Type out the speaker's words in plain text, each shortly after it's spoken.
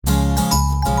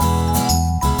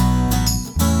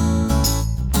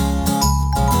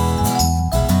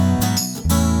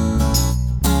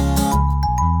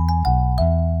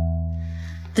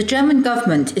The German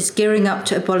government is gearing up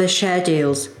to abolish share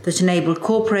deals that enable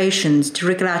corporations to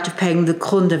wriggle out of paying the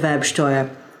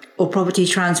Grunderwerbsteuer, or property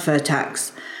transfer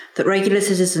tax, that regular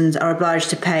citizens are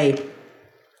obliged to pay,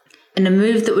 in a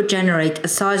move that would generate a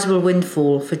sizable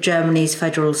windfall for Germany's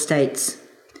federal states.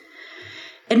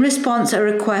 In response to a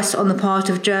request on the part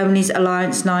of Germany's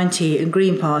Alliance 90 and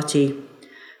Green Party,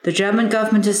 the German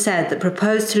government has said that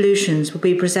proposed solutions will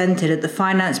be presented at the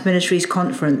Finance Ministry's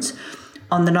conference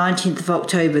on the 19th of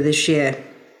October this year.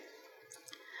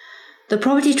 The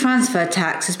property transfer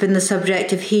tax has been the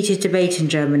subject of heated debate in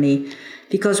Germany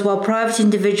because while private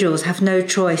individuals have no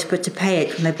choice but to pay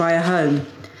it when they buy a home,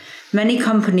 many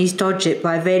companies dodge it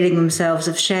by availing themselves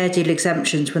of share deal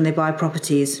exemptions when they buy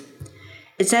properties.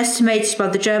 It's estimated by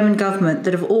the German government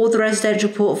that of all the residential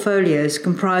portfolios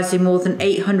comprising more than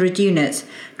 800 units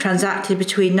transacted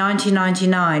between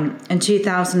 1999 and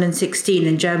 2016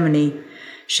 in Germany,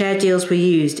 share deals were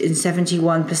used in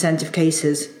 71% of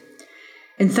cases.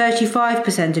 In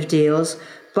 35% of deals,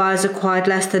 buyers acquired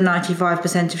less than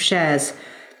 95% of shares,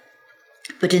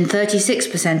 but in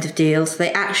 36% of deals,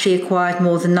 they actually acquired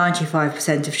more than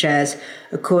 95% of shares,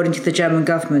 according to the German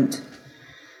government.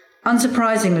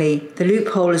 Unsurprisingly, the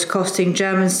loophole is costing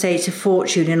German states a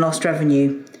fortune in lost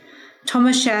revenue.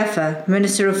 Thomas Schäfer,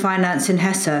 Minister of Finance in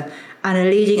Hesse and a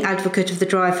leading advocate of the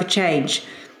drive for change,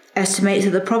 estimates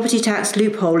that the property tax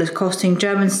loophole is costing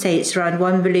German states around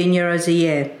 €1 billion a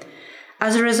year.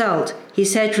 As a result, he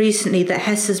said recently that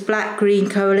Hesse's Black-Green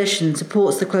coalition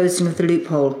supports the closing of the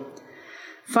loophole.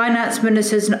 Finance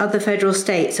ministers in other federal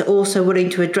states are also willing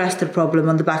to address the problem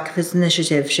on the back of his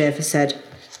initiative, Schäfer said.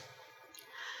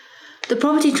 The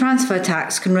property transfer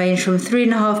tax can range from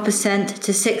 3.5%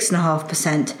 to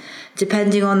 6.5%,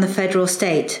 depending on the federal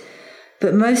state,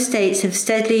 but most states have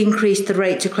steadily increased the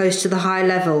rate to close to the high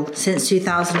level since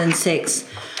 2006,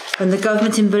 when the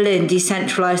government in Berlin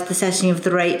decentralised the setting of the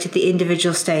rate to the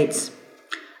individual states.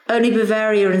 Only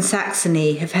Bavaria and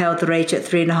Saxony have held the rate at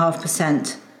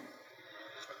 3.5%.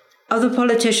 Other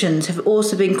politicians have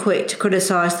also been quick to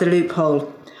criticise the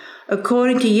loophole.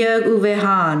 According to Jörg-Uwe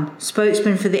Hahn,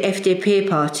 spokesman for the FDP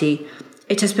party,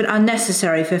 it has been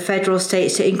unnecessary for federal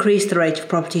states to increase the rate of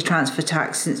property transfer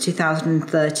tax since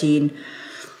 2013,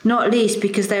 not least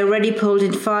because they already pulled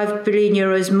in €5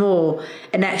 billion more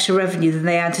in extra revenue than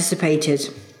they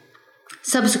anticipated.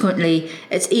 Subsequently,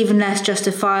 it's even less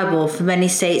justifiable for many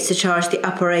states to charge the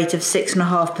upper rate of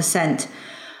 6.5%,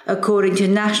 according to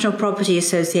National Property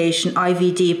Association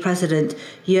IVD President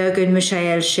Jürgen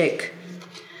Michael Schick.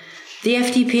 The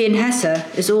FDP in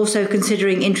Hesse is also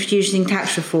considering introducing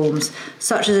tax reforms,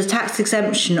 such as a tax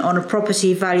exemption on a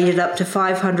property valued at up to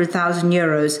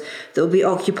 €500,000 that will be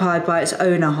occupied by its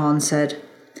owner, Hahn said.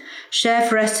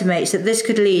 Schäfer estimates that this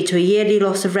could lead to a yearly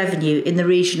loss of revenue in the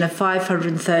region of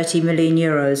 €530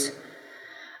 million.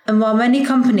 And while many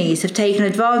companies have taken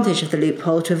advantage of the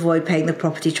loophole to avoid paying the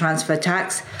property transfer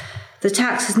tax, the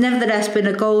tax has nevertheless been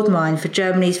a goldmine for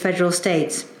Germany's federal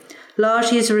states,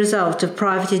 largely as a result of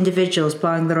private individuals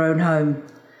buying their own home.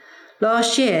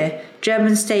 Last year,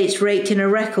 German states raked in a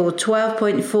record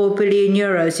 €12.4 billion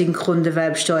in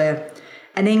Grunderwerbsteuer,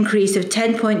 an increase of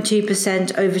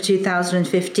 10.2% over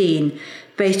 2015,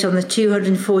 based on the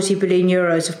 €240 billion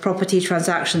of property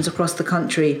transactions across the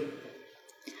country.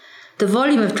 The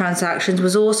volume of transactions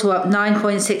was also up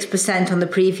 9.6% on the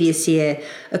previous year,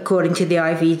 according to the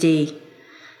IVD.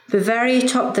 Bavaria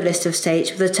topped the list of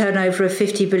states with a turnover of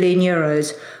 €50 billion,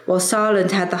 while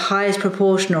Saarland had the highest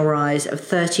proportional rise of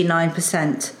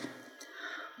 39%.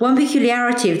 One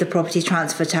peculiarity of the property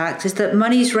transfer tax is that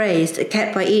monies raised are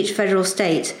kept by each federal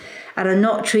state and are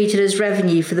not treated as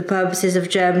revenue for the purposes of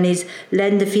Germany's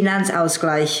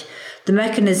Länderfinanzausgleich, the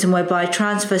mechanism whereby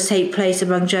transfers take place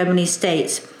among Germany's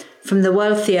states, from the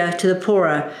wealthier to the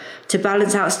poorer, to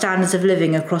balance out standards of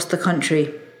living across the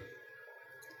country.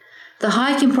 The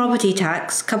hike in property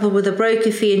tax, coupled with a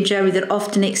broker fee in Germany that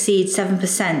often exceeds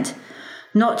 7%,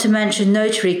 not to mention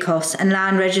notary costs and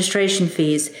land registration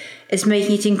fees, is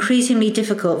making it increasingly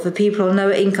difficult for people on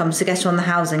lower incomes to get on the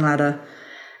housing ladder.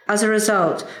 As a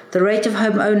result, the rate of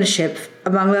home ownership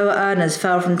among lower earners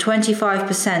fell from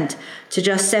 25% to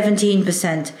just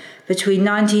 17% between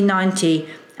 1990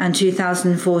 and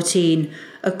 2014,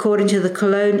 according to the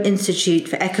Cologne Institute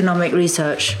for Economic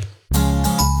Research.